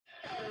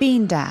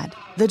Bean Dad,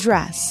 The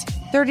Dress,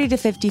 30 to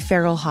 50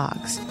 Feral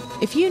Hogs.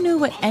 If you knew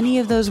what any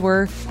of those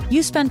were,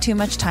 you spend too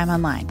much time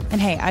online.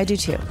 And hey, I do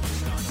too.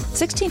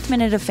 16th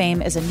Minute of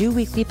Fame is a new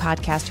weekly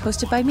podcast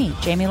hosted by me,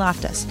 Jamie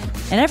Loftus.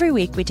 And every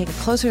week we take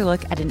a closer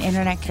look at an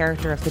internet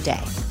character of the day.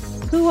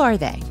 Who are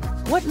they?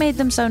 What made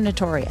them so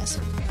notorious?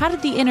 How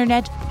did the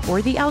internet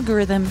or the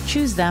algorithm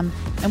choose them?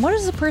 And what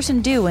does a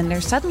person do when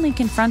they're suddenly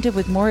confronted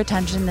with more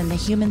attention than the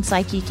human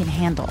psyche can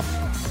handle?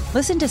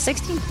 Listen to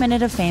 16th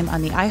Minute of Fame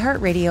on the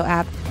iHeartRadio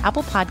app,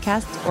 Apple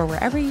Podcasts, or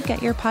wherever you get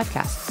your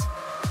podcasts.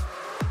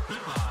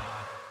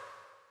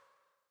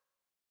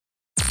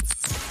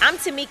 I'm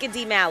Tamika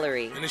D.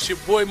 Mallory. And it's your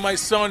boy, my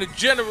son, the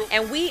General.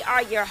 And we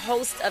are your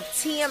hosts of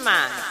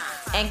TMI.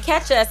 And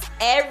catch us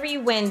every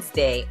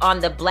Wednesday on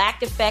the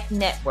Black Effect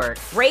Network,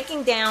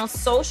 breaking down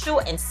social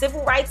and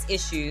civil rights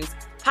issues,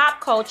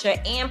 pop culture,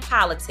 and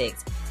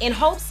politics in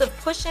hopes of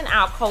pushing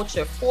our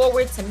culture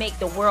forward to make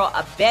the world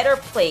a better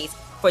place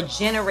for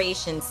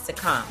generations to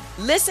come.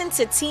 Listen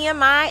to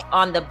TMI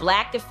on the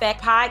Black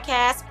Effect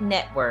Podcast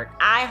Network,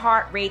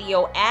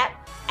 iHeartRadio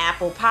app,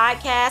 Apple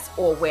Podcasts,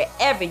 or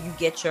wherever you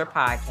get your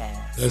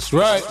podcasts. That's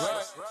right.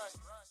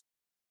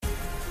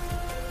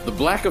 The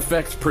Black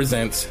Effect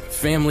presents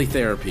Family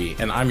Therapy,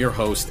 and I'm your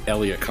host,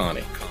 Elliot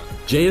Connie.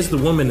 Jay is the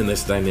woman in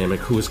this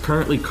dynamic who is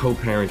currently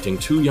co-parenting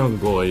 2 young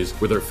boys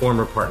with her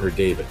former partner,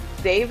 David.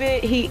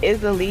 David, he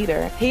is a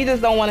leader. He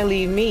just don't want to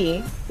leave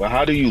me. But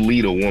how do you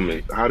lead a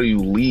woman? How do you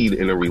lead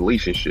in a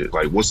relationship?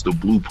 Like, what's the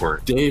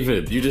blueprint?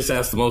 David, you just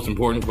asked the most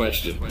important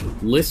question.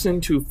 Listen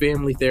to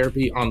Family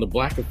Therapy on the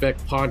Black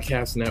Effect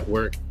Podcast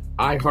Network,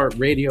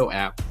 iHeartRadio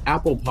app,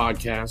 Apple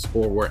Podcasts,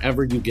 or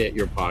wherever you get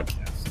your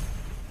podcasts.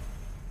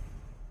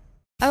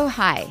 Oh,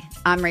 hi,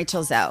 I'm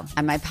Rachel Zoe,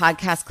 and my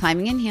podcast,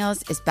 Climbing in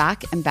Heels, is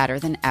back and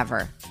better than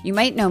ever. You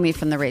might know me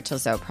from the Rachel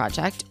Zoe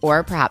Project,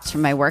 or perhaps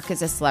from my work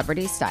as a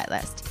celebrity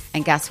stylist.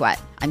 And guess what?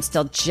 I'm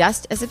still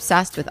just as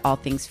obsessed with all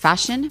things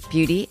fashion,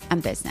 beauty,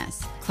 and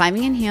business.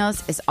 Climbing in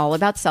Heels is all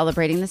about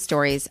celebrating the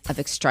stories of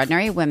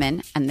extraordinary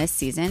women, and this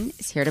season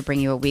is here to bring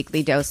you a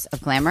weekly dose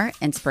of glamour,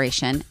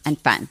 inspiration, and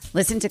fun.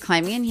 Listen to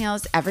Climbing in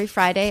Heels every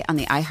Friday on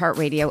the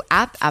iHeartRadio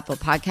app, Apple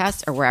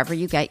Podcasts, or wherever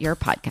you get your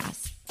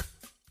podcasts.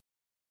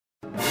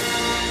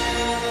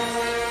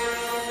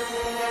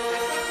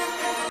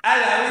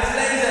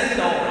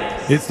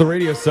 It's the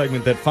radio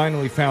segment that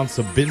finally found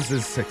some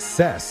business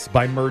success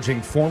by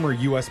merging former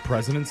U.S.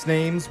 presidents'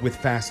 names with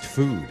fast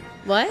food.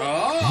 What?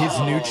 Oh. His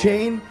new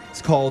chain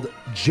is called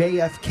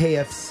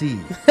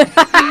JFKFC.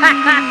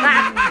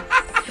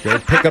 Go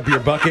pick up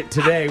your bucket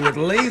today with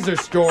Laser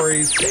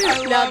Stories.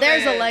 Now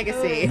there's a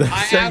legacy. The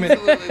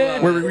segment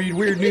where we read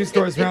weird news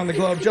stories around the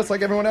globe just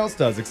like everyone else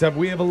does, except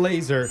we have a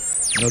laser.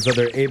 Those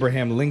other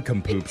Abraham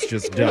Lincoln poops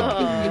just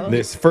don't.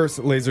 This first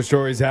Laser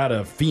Story is out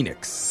of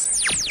Phoenix.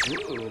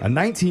 A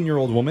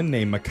 19-year-old woman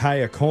named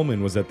Micaiah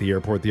Coleman was at the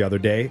airport the other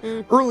day,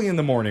 early in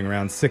the morning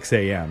around 6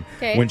 a.m.,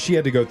 when she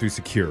had to go through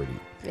security.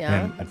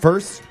 Yeah. And at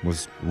first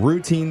was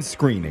routine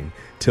screening,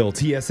 till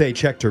TSA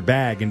checked her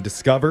bag and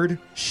discovered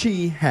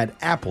she had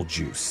apple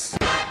juice.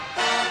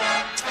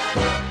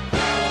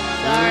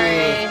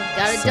 Sorry,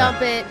 gotta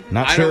dump it.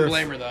 Not I sure don't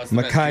blame her, though. if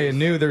Micaiah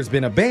knew there's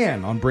been a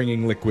ban on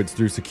bringing liquids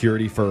through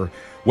security for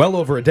well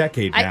over a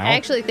decade I now.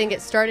 actually think it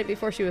started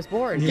before she was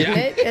born, didn't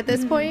it, at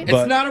this point?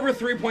 It's not over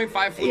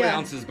 3.5 fluid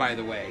ounces, by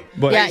the way.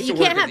 But yeah, you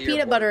can't have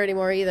peanut butter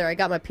anymore either. I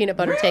got my peanut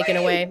butter taken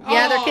away.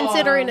 Yeah, they're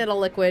considering it a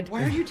liquid.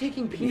 Why are you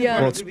taking peanut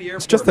butter Well, to the airport?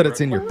 it's just that it's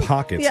in your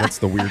pockets. Yeah. That's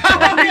the weird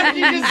part.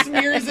 She just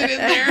smears it in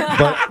there.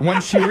 But when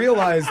she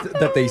realized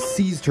that they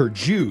seized her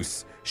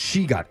juice,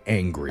 she got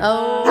angry.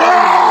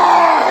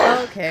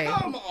 Oh, okay.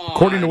 Come on.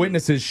 According to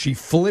witnesses, she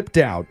flipped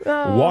out,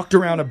 walked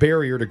around a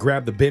barrier to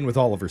grab the bin with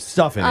all of her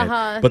stuff in it,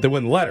 but they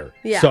wouldn't let her.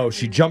 Yeah. So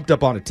she jumped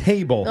up on a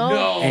table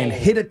No. and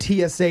hit a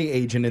TSA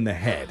agent in the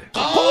head.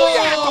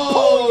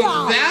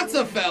 Oh, that's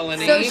a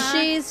felony. So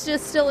she's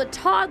just still a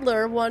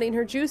toddler wanting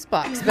her juice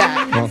box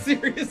back. Well,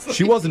 Seriously.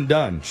 she wasn't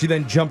done. She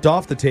then jumped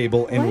off the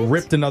table and What?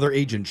 ripped another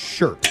agent's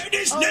shirt.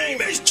 His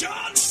name is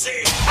John C.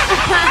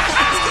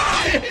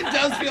 It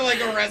does feel like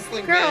a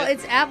wrestling Girl, bit.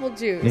 it's apple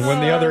juice. And when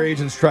the other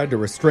agents tried to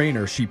restrain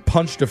her, she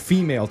punched a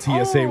female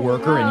TSA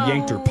worker and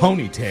yanked her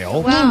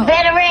ponytail. Wow.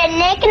 Better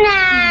redneck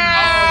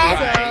now. All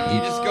right. You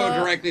just go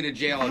directly to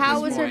jail at How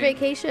this was her point.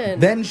 vacation?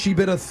 Then she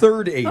bit a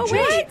third agent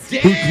wait.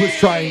 who was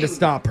trying to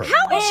stop her.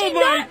 How is she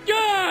not?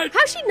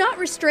 How's she not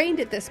restrained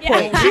at this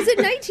point? She's a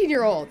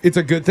 19-year-old. It's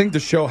a good thing to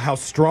show how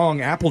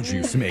strong apple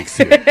juice makes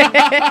you.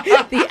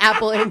 The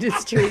Apple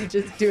industry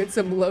just doing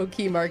some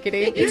low-key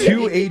marketing.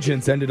 2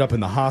 agents ended up in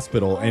the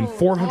hospital, and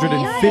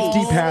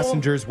 450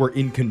 passengers were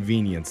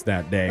inconvenienced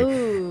that day.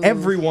 Ooh.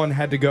 Everyone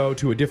had to go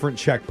to a different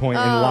checkpoint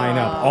and line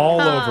up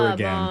all over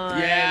again.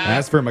 Yeah.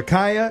 As for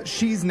Micaiah,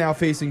 she's now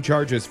facing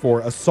charges for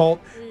assault,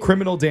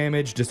 criminal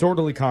damage,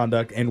 disorderly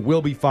conduct, and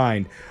will be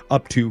fined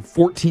up to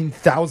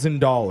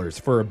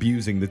 $14,000 for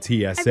abusing the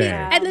TSA.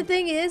 And the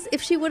thing is,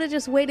 if she would have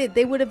just waited,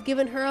 they would have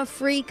given her a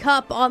free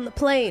cup on the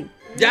plane.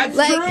 That's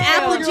Like true.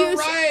 apple You're juice,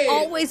 right.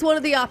 always one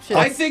of the options.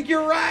 I think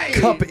you're right.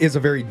 Cup is a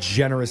very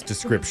generous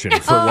description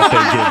for what they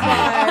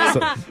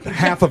give you. So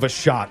half of a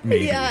shot,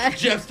 maybe. Yeah.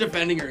 Jeff's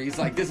defending her. He's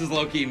like, this is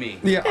low-key me.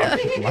 Yeah, I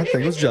think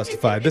it was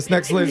justified. This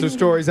next laser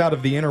story is out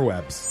of the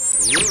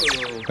interwebs.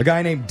 Ooh. A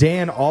guy named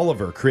Dan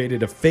Oliver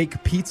created a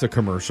fake pizza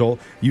commercial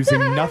using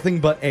nothing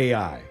but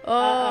AI.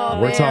 Oh,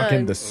 We're man.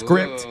 talking the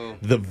script, Ooh.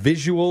 the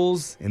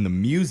visuals, and the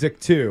music,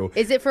 too.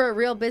 Is it for a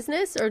real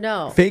business or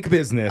no? Fake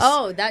business.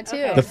 Oh, that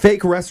too. The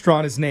fake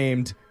restaurant is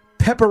named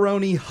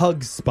Pepperoni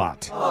Hug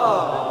Spot.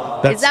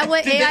 Is that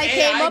what Did the AI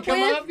came up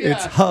come with? up? Yeah.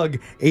 It's Hug,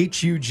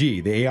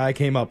 H-U-G. The AI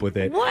came up with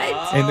it.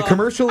 What? And the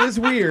commercial is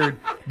weird,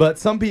 but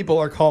some people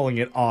are calling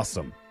it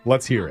awesome.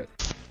 Let's hear it.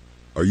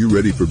 Are you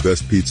ready for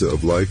best pizza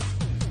of life?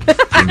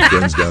 Bring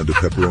friends down to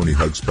Pepperoni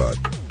Hug Spot.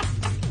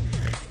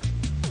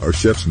 Our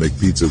chefs make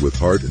pizza with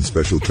heart and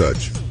special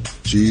touch.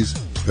 Cheese,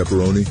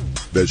 pepperoni,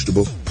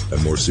 vegetable,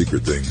 and more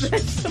secret things.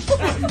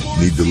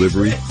 Need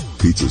delivery?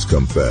 Pizzas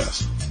come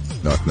fast.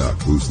 Knock knock,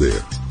 who's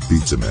there?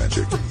 Pizza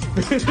magic.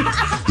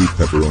 Eat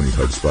Pepperoni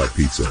Hug Spot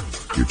pizza.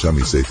 Your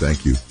tummy say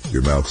thank you.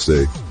 Your mouth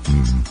say,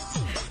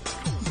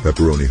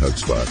 Pepperoni Hug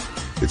Spot.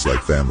 It's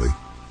like family,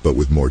 but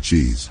with more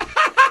cheese.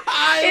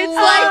 It's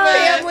like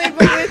family,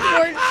 but with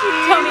more cheese.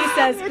 Tony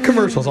says,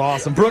 Commercial's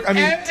awesome. Brooke, I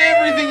mean,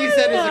 Everything you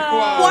said is a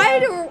quote.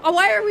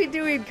 Why are we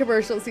doing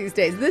commercials these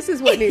days? This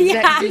is what needs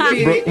to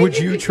be. Brooke, would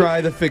you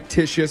try the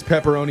fictitious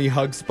Pepperoni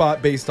Hug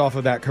Spot based off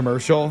of that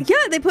commercial? Yeah,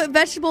 they put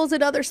vegetables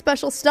and other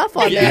special stuff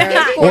on Yeah.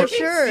 there, Or- for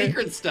sure.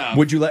 Secret stuff.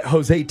 Would you let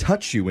Jose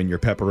touch you in your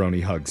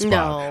Pepperoni Hug Spot?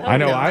 No. I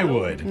know No. I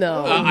would.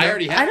 No. I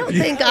already have. I don't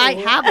think I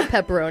have a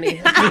pepperoni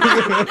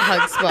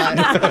hug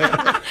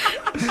spot.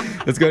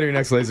 Let's go to your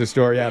next laser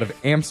story out of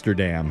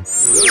Amsterdam.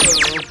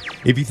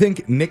 If you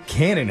think Nick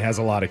Cannon has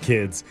a lot of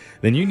kids,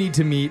 then you need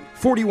to meet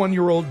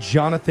 41-year-old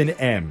Jonathan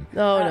M.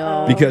 Oh,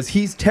 no. Because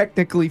he's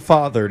technically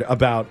fathered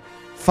about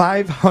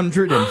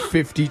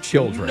 550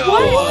 children.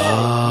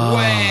 No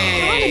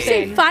way. You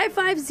say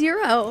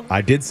 550.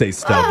 I did say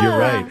stud, you're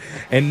right.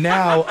 And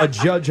now a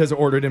judge has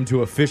ordered him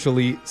to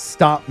officially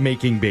stop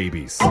making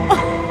babies.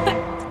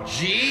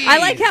 Jeez. I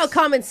like how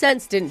common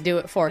sense didn't do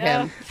it for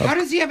him. How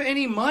does he have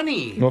any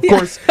money? Well, of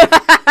course,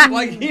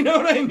 Like, you know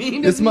what I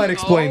mean? this Doesn't might he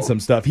explain owe? some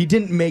stuff. He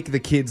didn't make the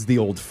kids the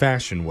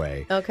old-fashioned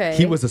way. Okay.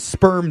 He was a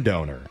sperm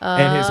donor,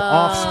 and his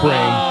offspring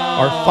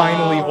are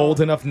finally old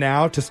enough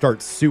now to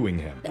start suing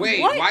him.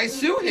 Wait, why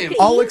sue him?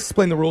 I'll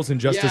explain the rules in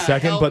just a Yeah,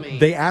 second, help but me.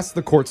 they asked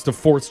the courts to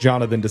force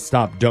Jonathan to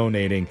stop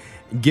donating,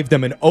 give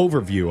them an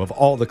overview of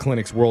all the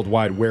clinics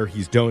worldwide where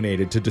he's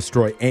donated to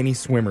destroy any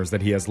swimmers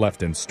that he has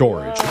left in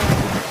storage.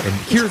 And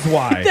here's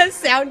why. The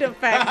sound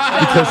effect.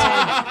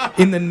 Because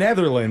in the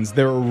Netherlands,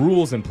 there are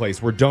rules in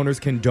place where donors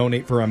can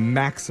donate for a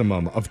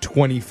maximum of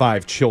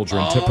 25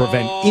 children to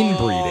prevent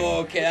inbreeding.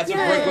 Okay, that's what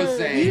Brooke was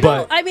saying.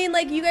 But I mean,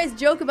 like, you guys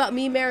joke about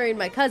me marrying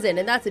my cousin,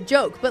 and that's a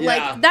joke. But,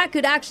 Yeah. like, that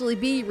could actually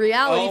be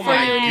reality Oh for you,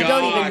 and you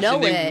don't even gosh, know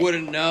and they it.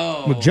 wouldn't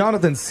know. well,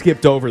 Jonathan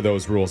skipped over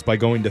those rules by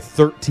going to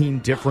 13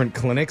 different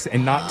clinics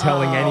and not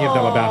telling any of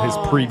them about his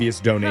previous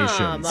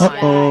donations. Come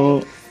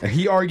on.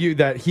 He argued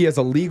that he has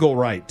a legal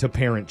right to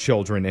parent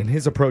children, and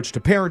his approach to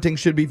parenting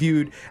should be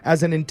viewed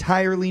as an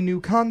entirely new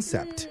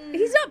concept.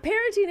 He's not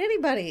parenting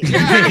anybody.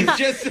 Yeah,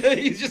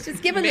 he's just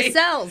giving the made-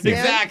 cells, man.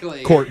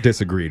 Exactly. Court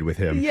disagreed with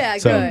him. Yeah,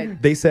 so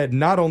good. They said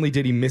not only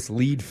did he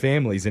mislead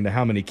families into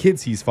how many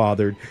kids he's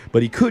fathered,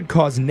 but he could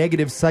cause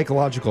negative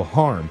psychological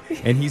harm,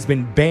 and he's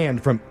been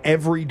banned from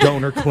every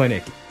donor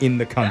clinic in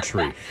the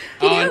country.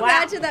 Can you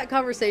imagine that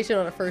conversation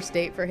on a first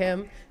date for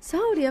him? So,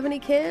 do you have any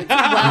kids? Well,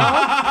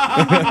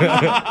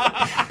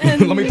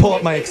 Let me pull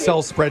up my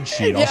Excel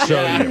spreadsheet. I'll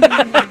show you.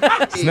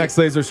 This next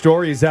laser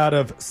story is out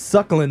of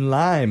Suckling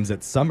Limes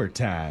at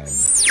summertime.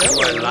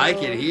 Oh, I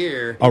like it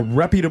here. A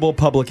reputable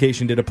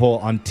publication did a poll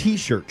on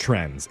t-shirt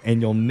trends,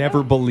 and you'll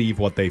never believe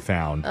what they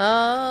found.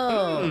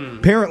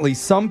 Apparently,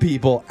 some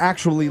people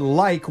actually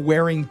like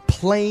wearing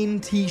plain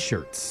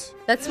t-shirts.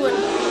 that's what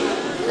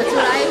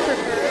I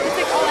prefer. It's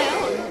like all I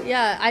own.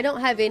 Yeah, I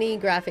don't have any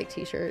graphic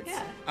t-shirts.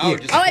 Yeah. Oh,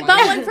 just I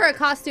bought plain. one for a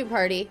costume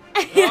party.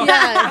 Oh, Yeah.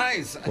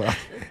 nice. Well,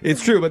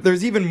 it's true, but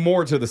there's even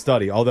more to the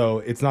study, although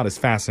it's not as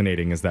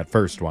fascinating as that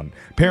first one.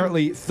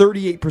 Apparently,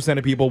 38%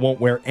 of people won't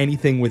wear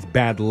anything with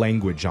bad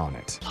language on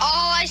it. All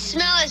I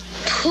smell is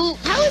poop.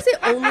 How is it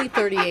only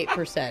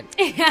 38%?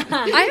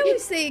 I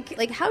always think,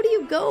 like, how do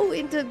you go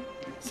into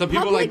Some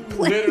people public like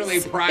place? literally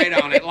pride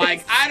on it.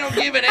 Like, I don't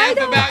give an I F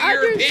don't about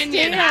your understand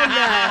opinion.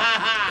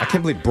 that. I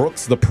can't believe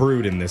Brooke's the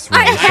prude in this room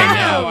I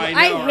somehow. know. I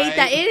I know, hate right?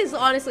 that. It is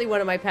honestly one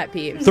of my pet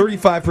peeves.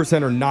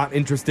 35% are not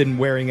interested in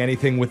wearing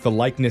anything with the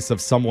likeness of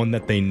someone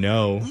that they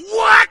know.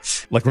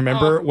 What? Like,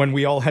 remember when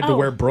we all had to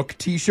wear Brooke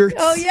t-shirts?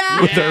 Oh,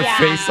 yeah. With their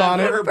face on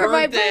it? Her For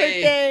my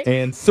birthday.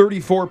 birthday. And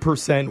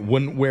 34%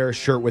 wouldn't wear a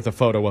shirt with a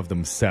photo of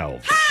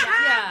themselves.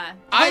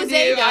 I I do.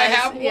 I does.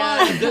 have one.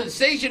 Yeah. The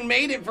station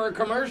made it for a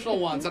commercial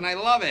once, and I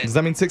love it. Does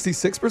that mean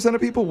 66%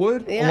 of people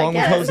would? Yeah, along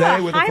I with guess. Jose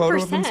That's a with a high photo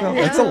of percent. himself?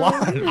 Yeah. That's a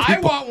lot. I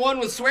want one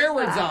with swear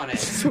words on it.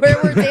 Swear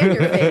words and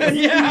your face.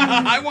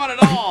 Yeah, I want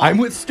it all. I'm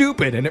with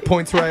stupid, and it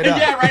points right up.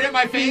 Yeah, right at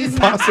my face.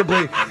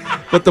 Possibly.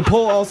 But the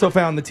poll also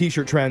found the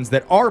t-shirt trends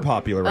that are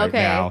popular right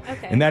Okay. now.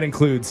 Okay. And that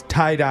includes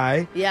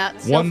tie-dye, Yeah,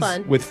 still ones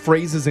fun. with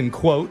phrases and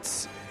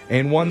quotes,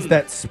 and ones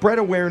that spread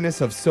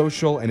awareness of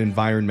social and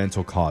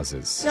environmental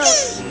causes. No,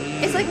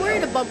 it's like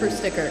wearing a bumper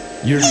sticker.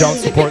 You don't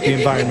support the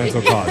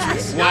environmental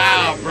causes.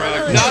 Wow,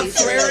 bro. Not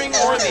swearing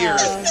or the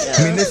earth.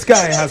 I mean, this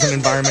guy has an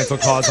environmental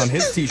cause on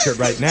his t-shirt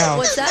right now.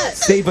 What's that?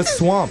 Save a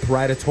swamp,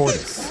 ride a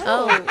tortoise.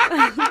 Oh,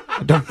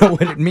 I don't know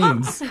what it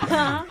means, but it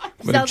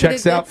Sounds like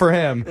checks a out for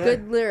him.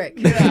 good lyric.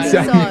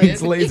 Exactly.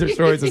 It's Laser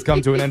Stories has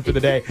come to an end for the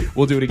day.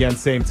 We'll do it again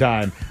same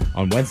time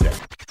on Wednesday.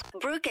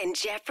 Brooke and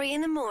Jeffrey in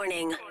the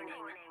morning.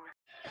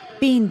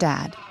 Bean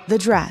Dad, The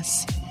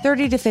Dress,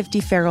 30 to 50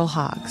 Feral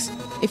Hogs.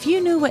 If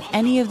you knew what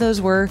any of those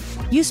were,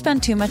 you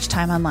spend too much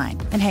time online.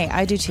 And hey,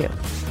 I do too.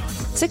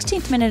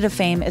 16th Minute of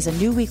Fame is a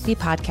new weekly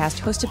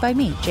podcast hosted by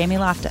me, Jamie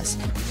Loftus.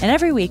 And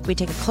every week we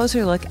take a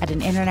closer look at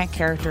an internet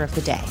character of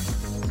the day.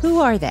 Who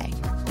are they?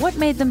 What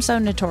made them so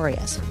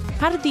notorious?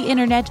 How did the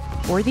internet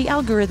or the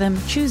algorithm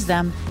choose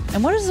them?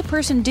 And what does a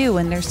person do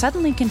when they're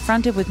suddenly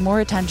confronted with more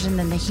attention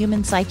than the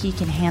human psyche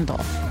can handle?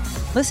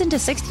 Listen to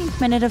 16th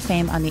Minute of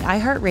Fame on the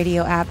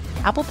iHeartRadio app,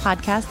 Apple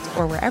Podcasts,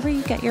 or wherever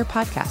you get your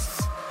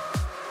podcasts.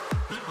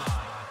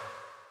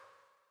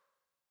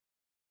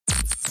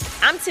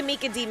 I'm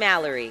Tamika D.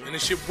 Mallory. And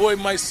it's your boy,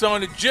 my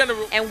son, the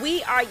General. And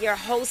we are your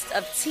hosts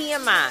of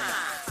TMI.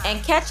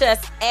 And catch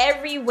us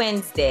every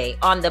Wednesday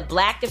on the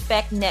Black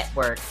Effect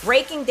Network,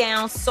 breaking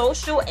down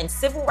social and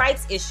civil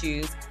rights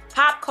issues,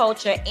 pop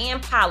culture,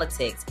 and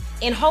politics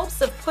in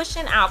hopes of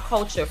pushing our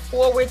culture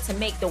forward to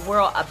make the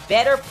world a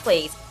better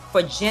place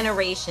for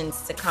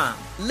generations to come.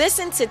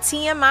 Listen to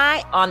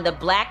TMI on the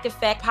Black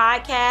Effect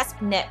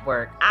Podcast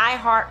Network,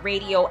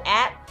 iHeartRadio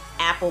app,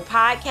 Apple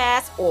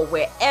Podcasts, or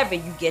wherever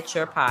you get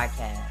your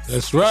podcasts.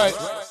 That's right.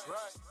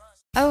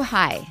 Oh,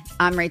 hi,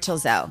 I'm Rachel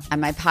Zoe,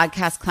 and my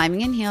podcast, Climbing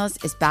in Heels,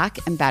 is back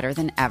and better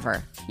than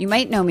ever. You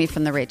might know me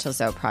from the Rachel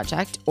Zoe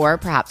Project, or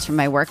perhaps from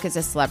my work as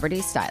a celebrity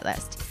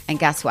stylist. And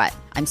guess what?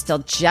 I'm still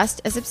just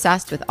as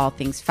obsessed with all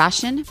things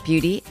fashion,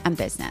 beauty, and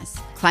business.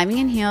 Climbing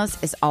in Heels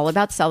is all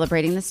about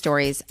celebrating the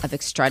stories of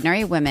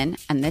extraordinary women,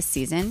 and this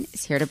season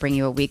is here to bring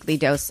you a weekly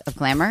dose of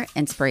glamour,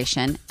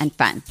 inspiration, and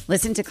fun.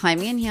 Listen to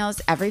Climbing in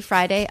Heels every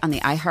Friday on the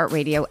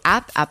iHeartRadio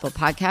app, Apple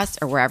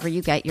Podcasts, or wherever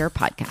you get your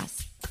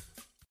podcasts.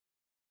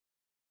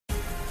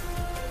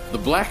 The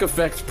Black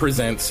Effect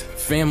presents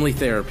Family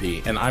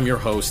Therapy, and I'm your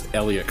host,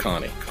 Elliot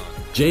Connie.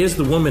 Jay is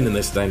the woman in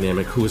this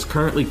dynamic who is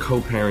currently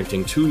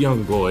co-parenting 2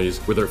 young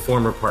boys with her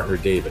former partner,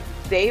 David.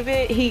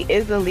 David, he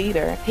is a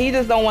leader. He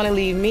just don't want to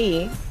leave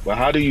me. But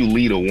how do you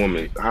lead a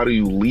woman? How do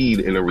you lead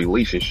in a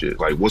relationship?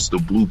 Like, what's the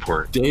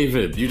blueprint?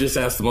 David, you just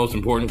asked the most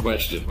important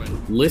question.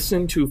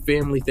 Listen to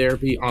Family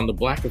Therapy on the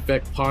Black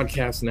Effect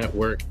Podcast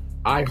Network,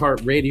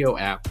 iHeartRadio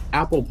app,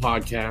 Apple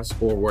Podcasts,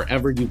 or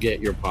wherever you get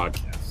your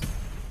podcasts.